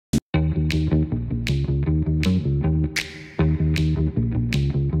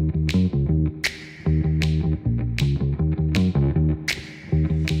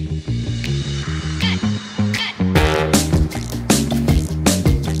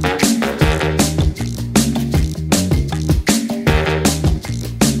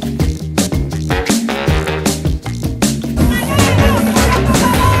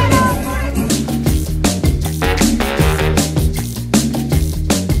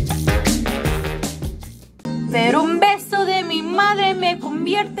te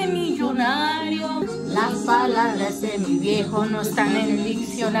convierte en millonario. Las palabras de mi viejo no están en el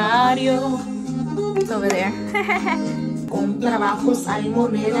diccionario. It's over there. Con trabajos hay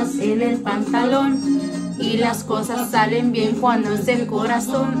monedas en el pantalón. Y las cosas salen bien cuando es del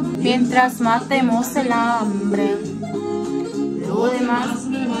corazón. Mientras matemos el hambre, lo demás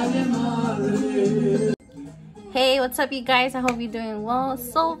me vale madre. Hey, what's up you guys? I hope you're doing well.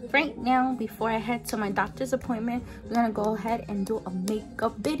 So right now, before I head to my doctor's appointment, we're gonna go ahead and do a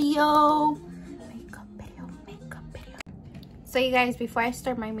makeup video. Makeup video. So you guys, before I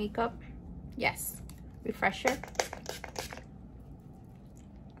start my makeup, yes, refresher.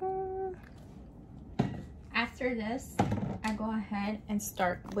 After this, I go ahead and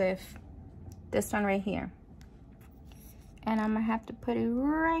start with this one right here. And I'm gonna have to put it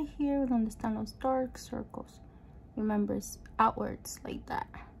right here donde están los dark circles. Remember, it's outwards like that.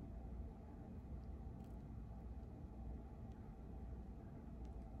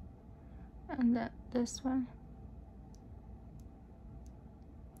 And then this one.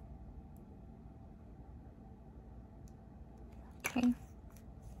 Okay.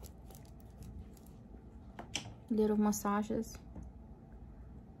 Little massages.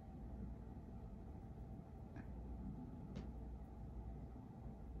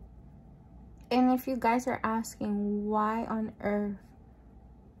 And if you guys are asking why on earth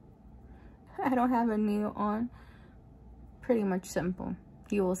I don't have a nail on, pretty much simple.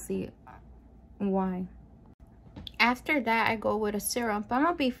 You will see why. After that, I go with a serum. But I'm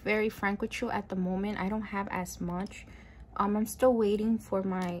gonna be very frank with you, at the moment I don't have as much. I'm still waiting for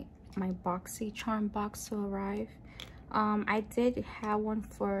my BOXYCHARM box to arrive. I did have one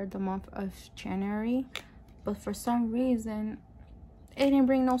for the month of January, but for some reason it didn't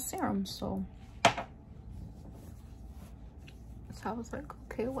bring no serum, so I was like,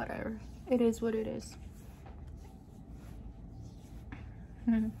 okay, whatever, it is what it is.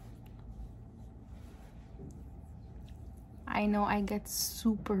 I know I get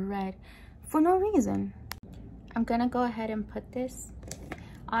super red for no reason. I'm gonna go ahead and put this.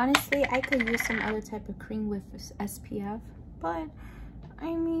 Honestly, I could use some other type of cream with SPF, but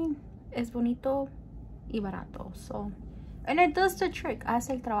I mean, es bonito y barato, so, and it does the trick, hace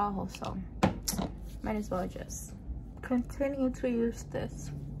el trabajo, so might as well just continue to use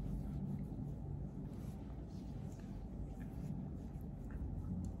this.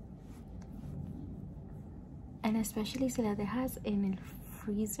 And especially si la dejas en el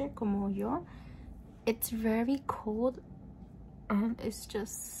freezer como yo, it's very cold. And it's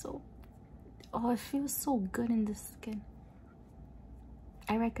just so, oh, it feels so good in the skin.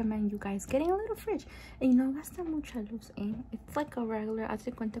 I recommend you guys getting a little fridge. And no gasta mucha luz, eh? It's like a regular,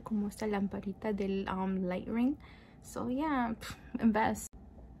 hace cuenta como esta lamparita del light ring. So yeah, invest.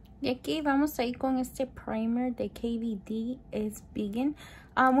 Y aquí vamos a ir con este primer de KVD, es vegan.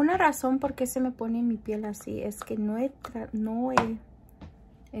 Una razón por qué se me pone mi piel así es que no he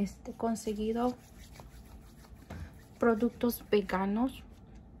conseguido productos veganos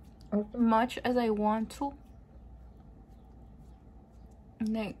as much as I want to.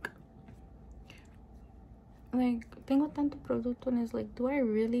 Like tengo tanto producto and it's like, do I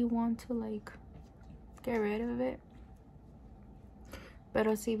really want to like get rid of it?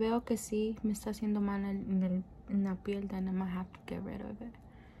 Pero si veo que sí me está haciendo mal en la piel, then I'm gonna have to get rid of it.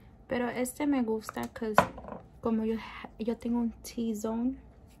 Pero este me gusta because como yo tengo un T-zone.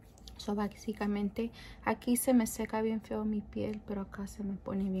 So básicamente aquí se me seca bien feo mi piel, pero acá se me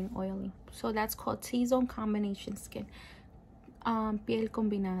pone bien oily. So that's called T-zone combination skin. Piel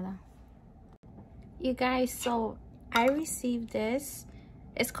combinada. You guys, so I received this.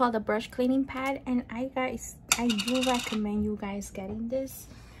 It's called a brush cleaning pad, and I do recommend you guys getting this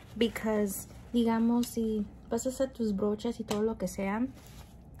because, digamos, si vas a hacer tus brochas y todo lo que sea,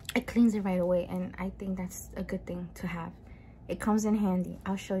 it cleans it right away, and I think that's a good thing to have. It comes in handy.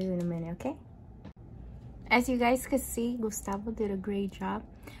 I'll show you in a minute, okay? As you guys can see, Gustavo did a great job.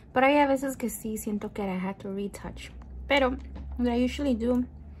 But hay a veces que sí siento que I had to retouch. Pero what I usually do,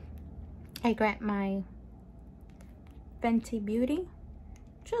 I grab my Fenty Beauty.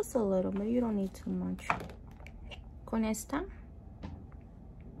 Just a little bit. You don't need too much. Con esta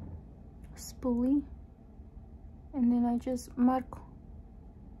spoolie. And then I just marco.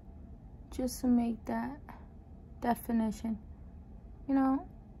 Just to make that definition. You know,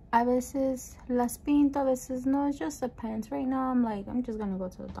 a veces las pinto, a veces no. It just depends. Right now, I'm just gonna go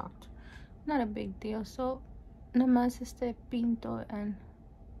to the doctor. Not a big deal. So, nomás pinto and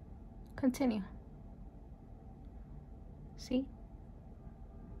continue. See?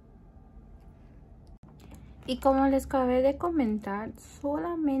 Y como les acabé de comentar,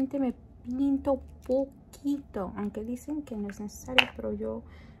 solamente me pinto poquito, aunque dicen que no es necesario, pero yo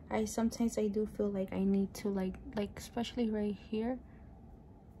sometimes I do feel like I need to like especially right here,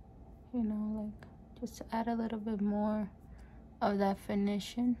 you know, like just to add a little bit more of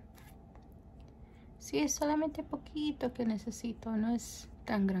definition. Sí, es solamente poquito que necesito, no es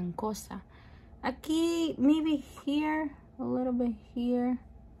tan gran cosa. Aquí, maybe here, a little bit here,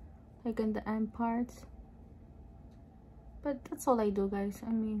 like in the end parts. But that's all I do, guys.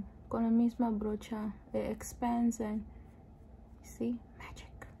 I mean, con la misma brocha, it expands and, see, magic.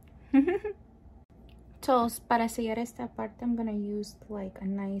 So, para sellar esta parte, I'm gonna use like a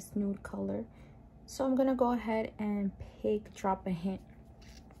nice nude color. So I'm gonna go ahead and drop a hint.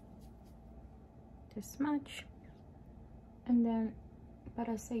 This much. And then,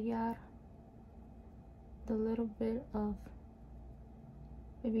 para sellar, the little bit of,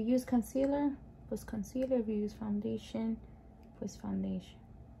 if you use concealer, pues concealer. If you use foundation, pues foundation.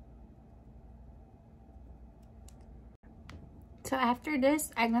 So after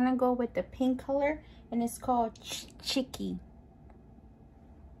this, I'm gonna go with the pink color, and it's called Chicky.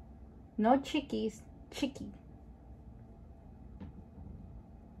 No chickies, Chicky.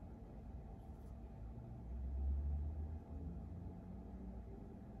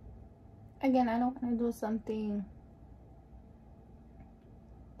 Again, I don't want to do something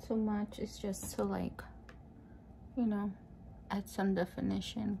too much. It's just to, like, you know, add some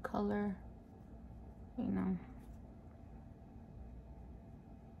definition, color, you know.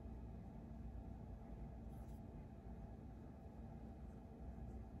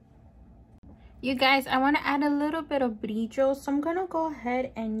 You guys, I want to add a little bit of brillo, so I'm gonna go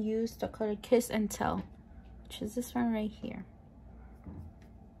ahead and use the color Kiss and Tell, which is this one right here.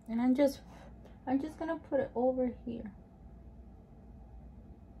 And I'm just gonna put it over here.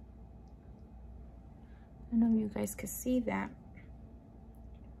 I don't know if you guys can see that.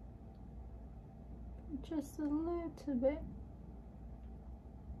 Just a little bit.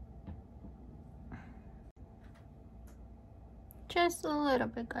 Just a little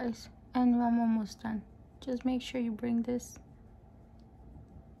bit, guys. And I'm almost done. Just make sure you bring this.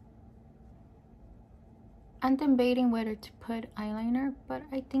 I'm debating whether to put eyeliner, but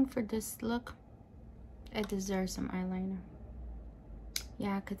I think for this look, it deserves some eyeliner.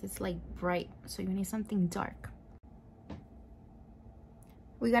 Yeah, because it's like bright, so you need something dark.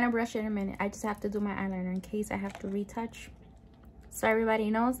 We're gonna brush it in a minute. I just have to do my eyeliner in case I have to retouch. So everybody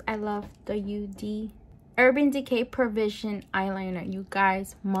knows I love the Urban Decay Provision eyeliner. You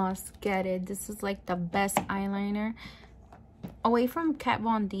guys must get it. This is like the best eyeliner. Away from Kat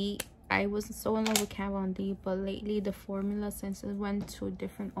Von D, I was so in love with Kat Von D, but lately the formula, since it went to a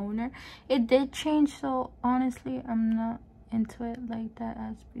different owner, it did change. So honestly, I'm not into it like that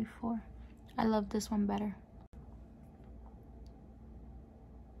as before. I love this one better.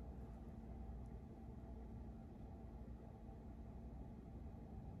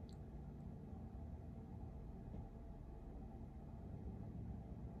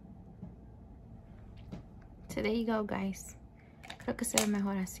 So there you go, guys. Creo que se ve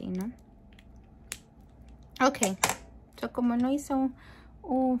mejor así, ¿no? Ok. So como no hice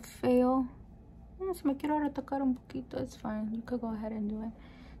un feo, si me quiero retocar un poquito, it's fine. You could go ahead and do it.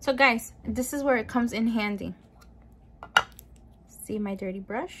 So guys, this is where it comes in handy. See my dirty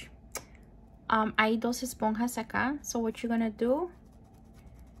brush? Hay dos esponjas acá. So what you're gonna do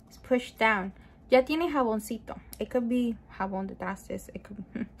is push down. Ya tiene jaboncito. It could be jabón de trastes. It could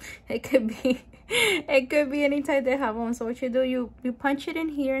be any type of jabón. So what you do, you punch it in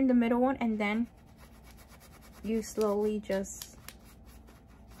here in the middle one, and then you slowly just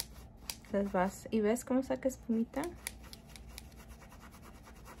las vas. ¿Y ves cómo saca espumita?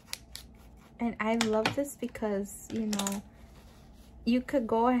 And I love this because, you know, you could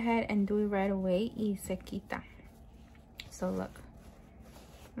go ahead and do it right away y se quita. So look,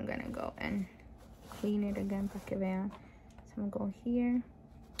 I'm gonna go and clean it again para que vean. So I'm gonna go here.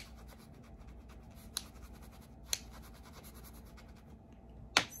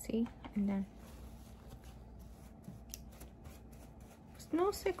 See? And then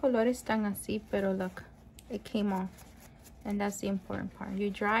no sé colores tan así, pero look, it came off. And that's the important part. You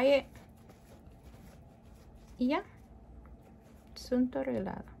dry it. Y ya. Asunto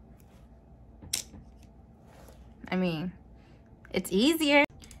arreglado. I mean, it's easier.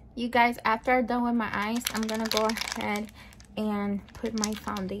 You guys, after I'm done with my eyes, I'm gonna go ahead and put my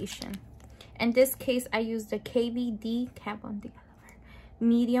foundation. In this case, I use the KVD Kat Von D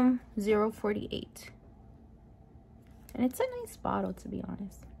Medium 048. And it's a nice bottle, to be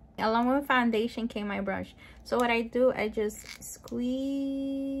honest. Along with foundation came my brush. So what I do, I just squeeze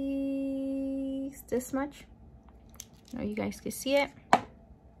this much. Now you guys can see it.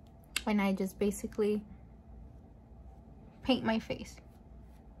 and I just basically paint my face.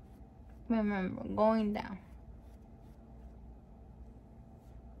 Remember, going down.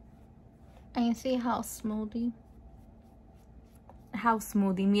 And you see how smooth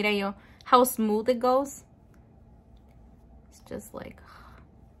it goes. It's just like,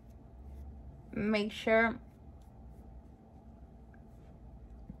 make sure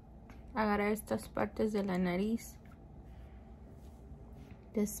agarrar estas partes de la nariz,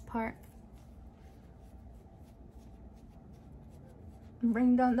 this part,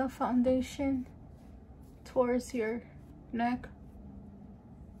 bring down the foundation towards your neck.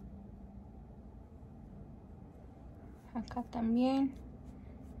 Acá también.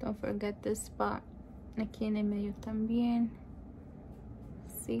 Don't forget this spot. Aquí en el medio también.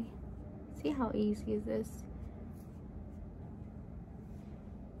 See how easy is this?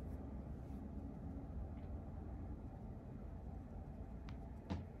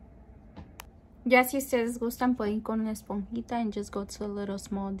 Ya si ustedes gustan, pueden ir con una esponjita and just go to the little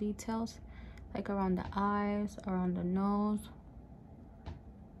small details, like around the eyes, around the nose.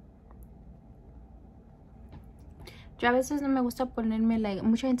 Yo a veces no me gusta ponerme, like,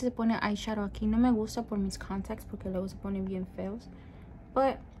 mucha gente se pone eyeshadow aquí. No me gusta por mis contacts porque luego se ponen bien feos.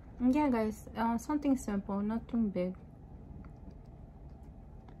 But yeah, guys, something simple, nothing big.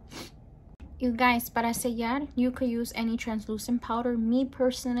 You guys, para sellar, you could use any translucent powder. Me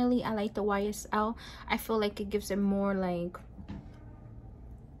personally, I like the YSL. I feel like it gives it more like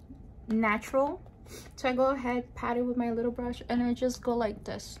natural. So I go ahead, pat it with my little brush, and I just go like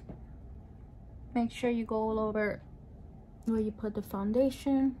this. Make sure you go all over where you put the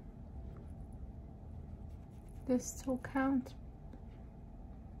foundation. This still counts.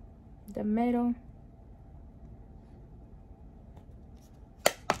 The middle.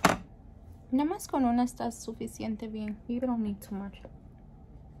 Nada más con una está suficiente bien. You don't need too much.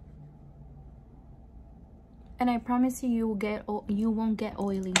 And I promise you, you won't get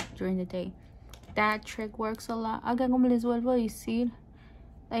oily during the day. That trick works a lot. Acá como les vuelvo a decir,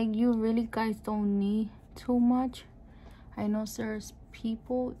 like, you really guys don't need too much. I know there's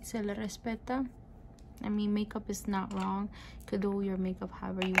people, se le respeta. I mean, makeup is not wrong. You could do your makeup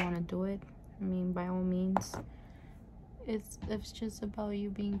however you want to do it. I mean, by all means. It's just about you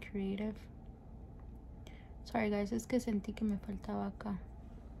being creative. Sorry guys, es que sentí que me faltaba acá.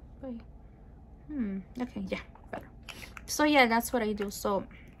 Wait. Okay, yeah, better. So yeah, that's what I do. So,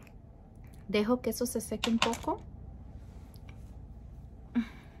 dejo que eso se seque un poco.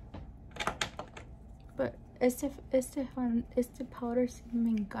 But este powder sí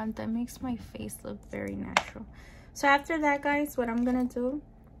me encanta. It makes my face look very natural. So after that, guys, what I'm gonna do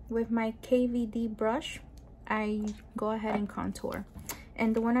with my KVD brush, I go ahead and contour.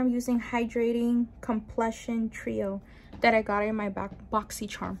 And the one I'm using, Hydrating Complexion Trio, that I got in my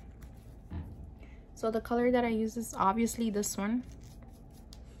BOXYCHARM. So the color that I use is obviously this one.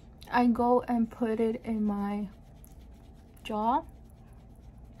 I go and put it in my jaw,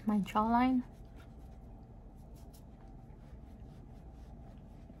 my jawline.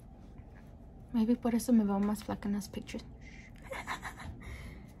 Maybe por eso me veo más flaca en las pictures.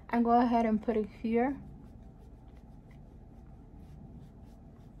 I go ahead and put it here.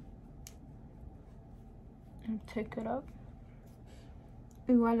 And take it up.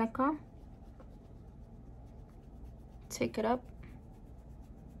 Igual acá. Take it up.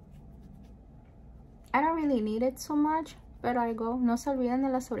 I don't really need it so much, pero I go. No se olviden de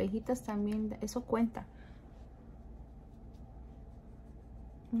las orejitas también. Eso cuenta.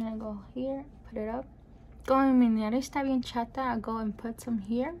 And I go here, put it up. Como mi nariz está bien chata, I go and put some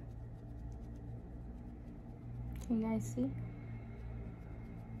here. Can you guys see?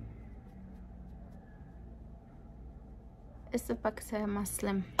 Esto para que se vea más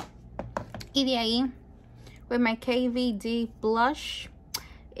slim. Y de ahí, with my KVD blush,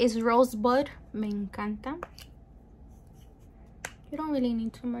 is Rosebud. Me encanta. You don't really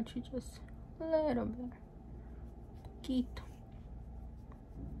need too much, you just a little bit. Poquito.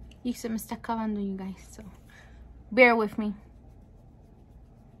 Y se me está acabando, you guys, so bear with me.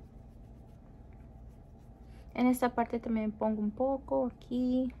 En esta parte también pongo un poco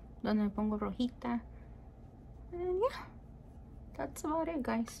aquí, donde me pongo rojita. And yeah, that's about it,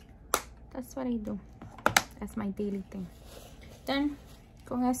 guys. That's what I do. That's my daily thing. Then,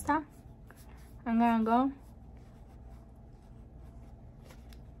 con esta, I'm gonna go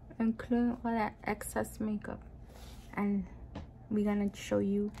and clean all that excess makeup. And we're gonna show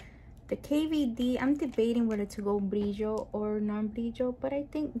you the KVD. I'm debating whether to go brillo or non-brillo, but I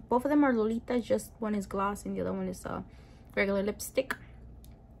think both of them are Lolitas. Just one is gloss and the other one is a regular lipstick.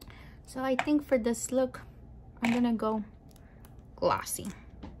 So I think for this look, I'm gonna go glossy.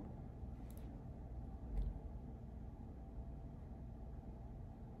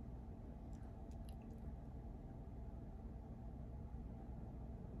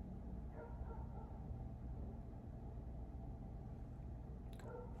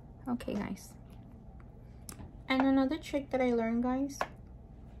 Okay, guys. And another trick that I learned, guys,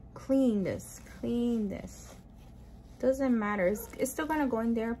 clean this. Doesn't matter, it's still gonna go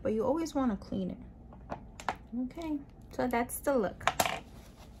in there, but you always want to clean it. Okay, so that's the look.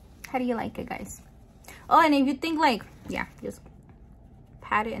 How do you like it, guys? Oh, and if you think like, yeah, just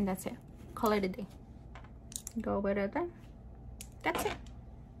pat it and that's it. Call it a day. Go with it then. That's it.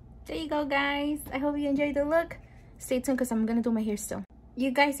 There you go, guys. I hope you enjoyed the look. Stay tuned because I'm gonna do my hair still.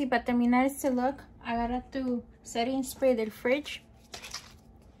 You guys, y para terminar este look, agarra tu setting spray del fridge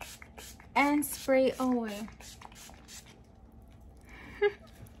and spray away.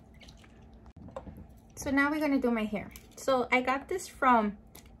 So now we're gonna do my hair. So I got this from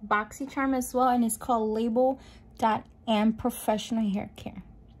BOXYCHARM as well, and it's called Label.M Professional Hair Care.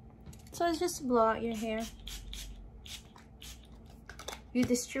 So it's just blow out your hair. You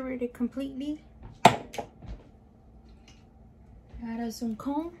distribute it completely. Add some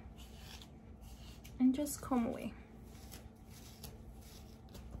comb and just comb away.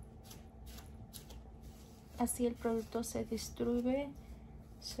 Así el producto se distribuye.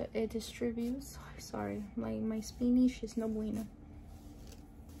 So it distributes. Sorry, my Spanish is no bueno.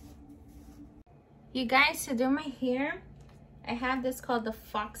 You guys, to do my hair, I have this called the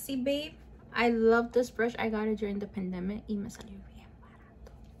Foxy Babe. I love this brush. I got it during the pandemic y me salió bien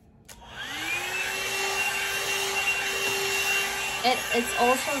barato. It's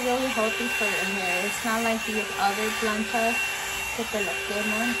also really healthy for your hair. It's not like the other planchas que te lo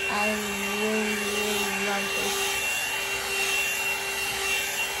queman. I really love this.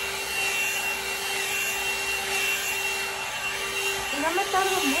 No me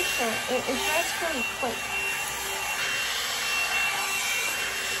tardo mucho. It dries really quick.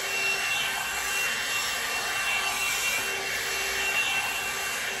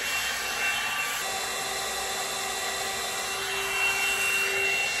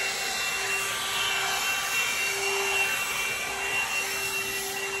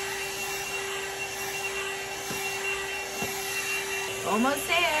 Almost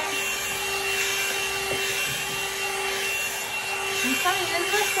there. I'm telling you,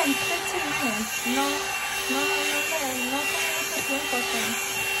 it's less than 15 minutes. No mucho tiempo.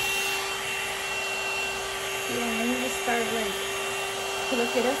 Yeah, I need to start like, si lo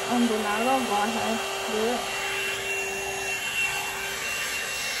quieres ondulado, go ahead, do it.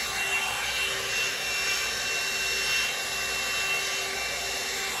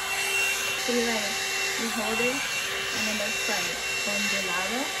 See, like, you hold it, and then it's like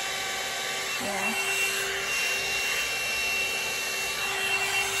ondulado. Yeah.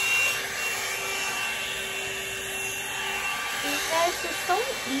 Guys, it's so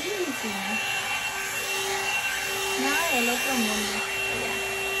easy. Nada del otro mundo.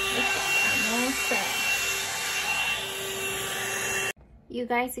 You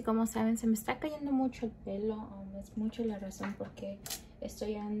guys, y como saben, se me está cayendo mucho el pelo. Es mucho la razón porque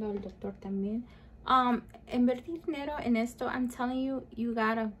estoy yendo al doctor también. Invertir dinero en esto, I'm telling you, you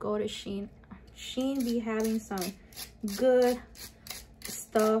gotta go to SHEIN. SHEIN be having some good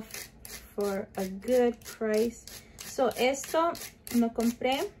stuff for a good price. So esto lo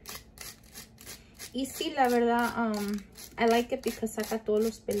compré y sí, la verdad, I like it because saca todos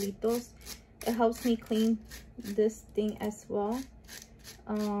los pelitos. It helps me clean this thing as well.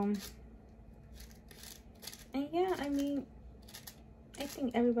 And yeah, I mean, I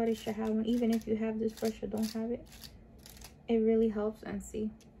think everybody should have one, even if you have this brush or don't have it. It really helps. And see,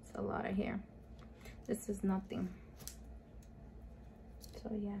 it's a lot of hair. This is nothing.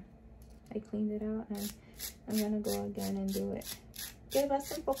 So yeah, I cleaned it out and I'm gonna go again and do it. Que va a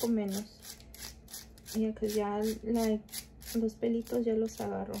ser un poco menos. Yeah, cause ya like los pelitos ya los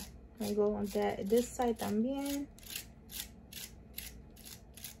agarro. I go on this side también.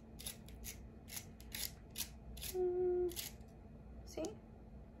 See?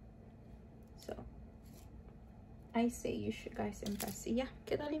 So I say you should guys invest. Yeah,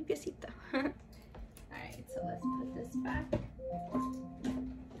 queda limpiecita. Alright, so let's put this back. Uh-oh.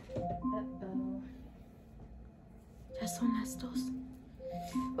 Ya son las dos.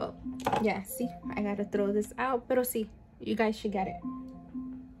 Well, yeah, see, I gotta throw this out, pero sí, you guys should get it.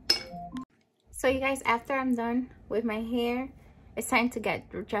 So you guys, after I'm done with my hair, it's time to get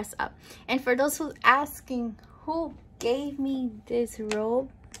dressed up. And for those who asking who gave me this robe,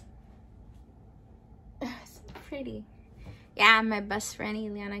 it's so pretty. Yeah, my best friend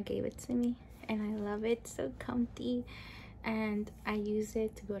Eliana gave it to me and I love it. So comfy, and I use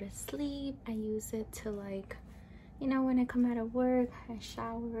it to go to sleep. I use it to, like, you know, when I come out of work, I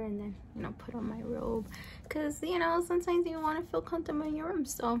shower and then, you know, put on my robe, because, you know, sometimes you want to feel comfortable in your room.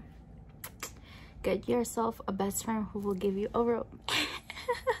 So get yourself a best friend who will give you a robe.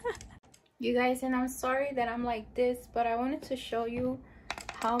 You guys, and I'm sorry that I'm like this, but I wanted to show you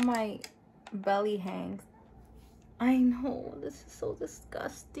how my belly hangs. I know this is so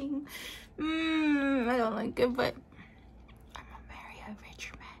disgusting. I don't like it, but I'm gonna marry a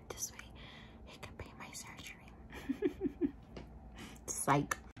rich man. This way he can pay my surgery.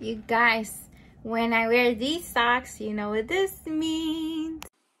 Psych. You guys, when I wear these socks, you know what this means.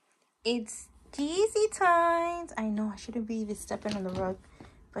 It's Jeezy times. I know I shouldn't be even stepping on the rug,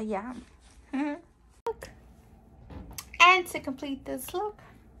 but yeah. Look. And to complete this look,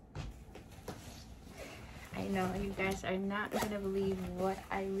 I know you guys are not gonna believe what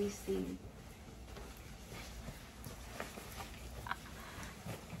I received.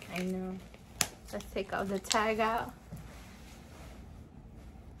 I know. Let's take out the tag out.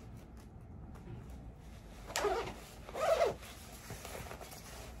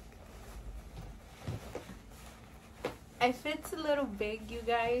 It fits a little big, you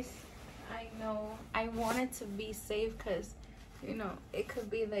guys. I know. I wanted to be safe because, you know, it could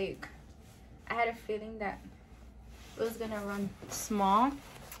be like, I had a feeling that it was gonna run small.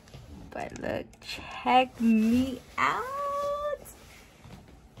 But look, check me out.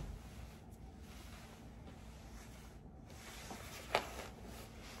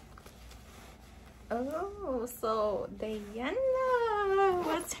 Oh, so Diana,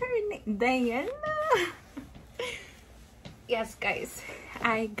 what's her name? Diana. Yes, guys,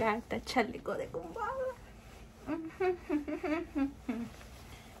 I got the chaleco de Kumbala.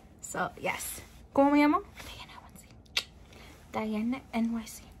 So, yes. ¿Cómo me llamo? Diana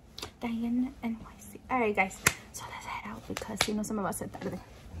NYC. Diana NYC. Alright, guys. So, let's head out because si no se me va a hacer tarde.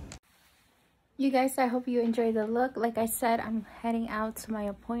 You guys, I hope you enjoyed the look. Like I said, I'm heading out to my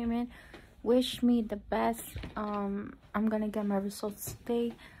appointment. Wish me the best. I'm gonna get my results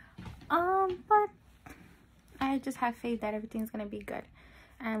today. But I just have faith that everything's gonna be good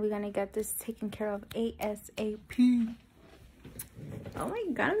and we're gonna get this taken care of ASAP. Oh my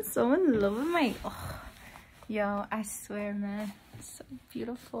god, I'm so in love with my yo, I swear, man, it's so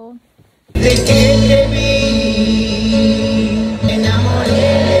beautiful. No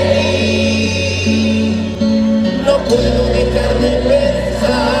puedo dejar de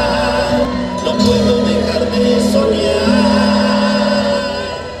pensar, no puedo dejar de soñar.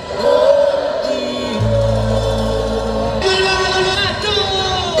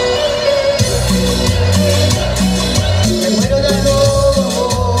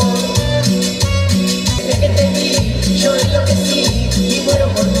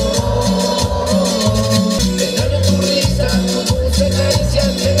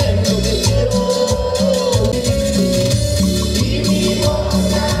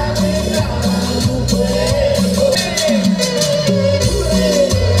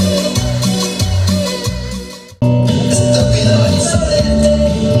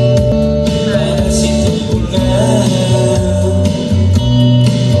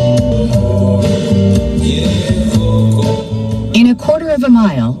 Of a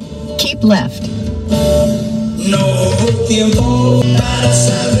mile, keep left. No hubo tiempo para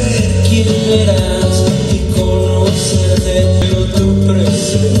saber quién eras y conocerte, pero tu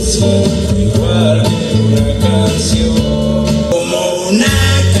presencia fue igual que una canción, como una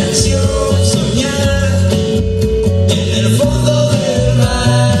canción soñar en el fondo del mar.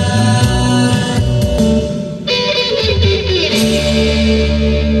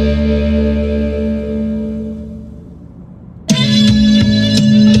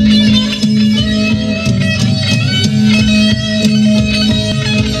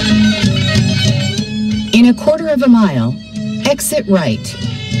 In a quarter of a mile, exit right.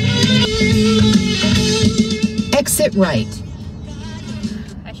 Exit right.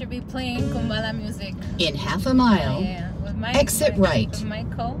 I should be playing Kumbala music. In half a mile, with my exit right. With my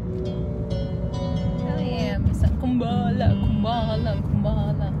coat. Hell yeah, Mr. Kumbala, Kumbala,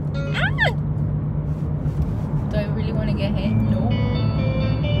 Kumbala. Ah! Do I really want to get hit? No.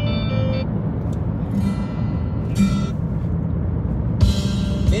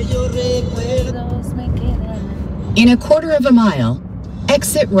 In a quarter of a mile,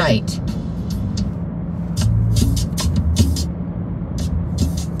 exit right.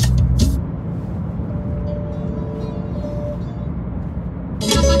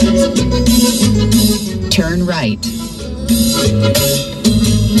 Turn right.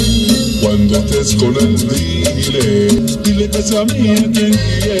 Cuando estés con él, dile que es a mí a quien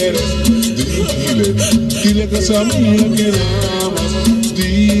quieres, dile que es a mí a quien amas,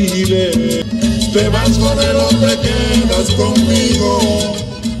 dile, te vas con él o te quedas conmigo.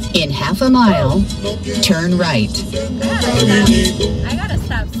 In half a mile, turn right. I gotta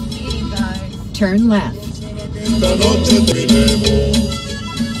stop speeding, guys. Turn left. Esta noche terminemos.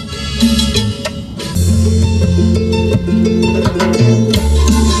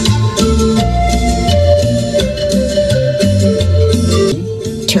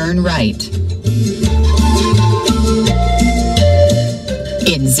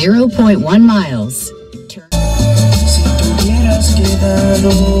 0.1 miles. Si te hubieras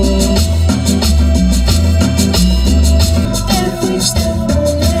quedado, te fuiste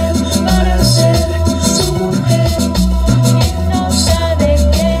con él para ser su mujer. Él no sabe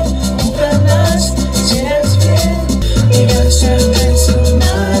que nunca más serás fiel y vas a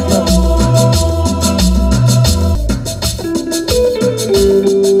traicionarlo.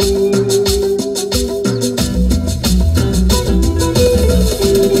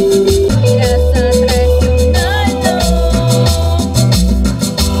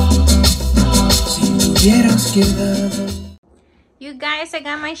 You guys, I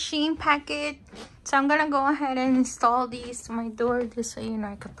got my SHEIN packet, so I'm gonna go ahead and install these to my door just so you know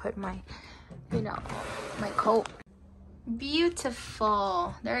I could put my, you know, my coat.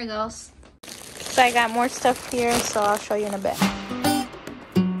 Beautiful. There it goes. So I got more stuff here, so I'll show you in a bit.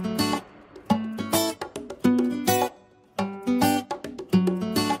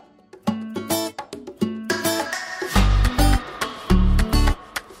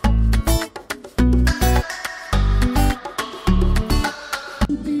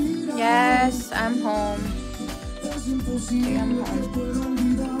 Yes, I'm home. Okay, I'm home.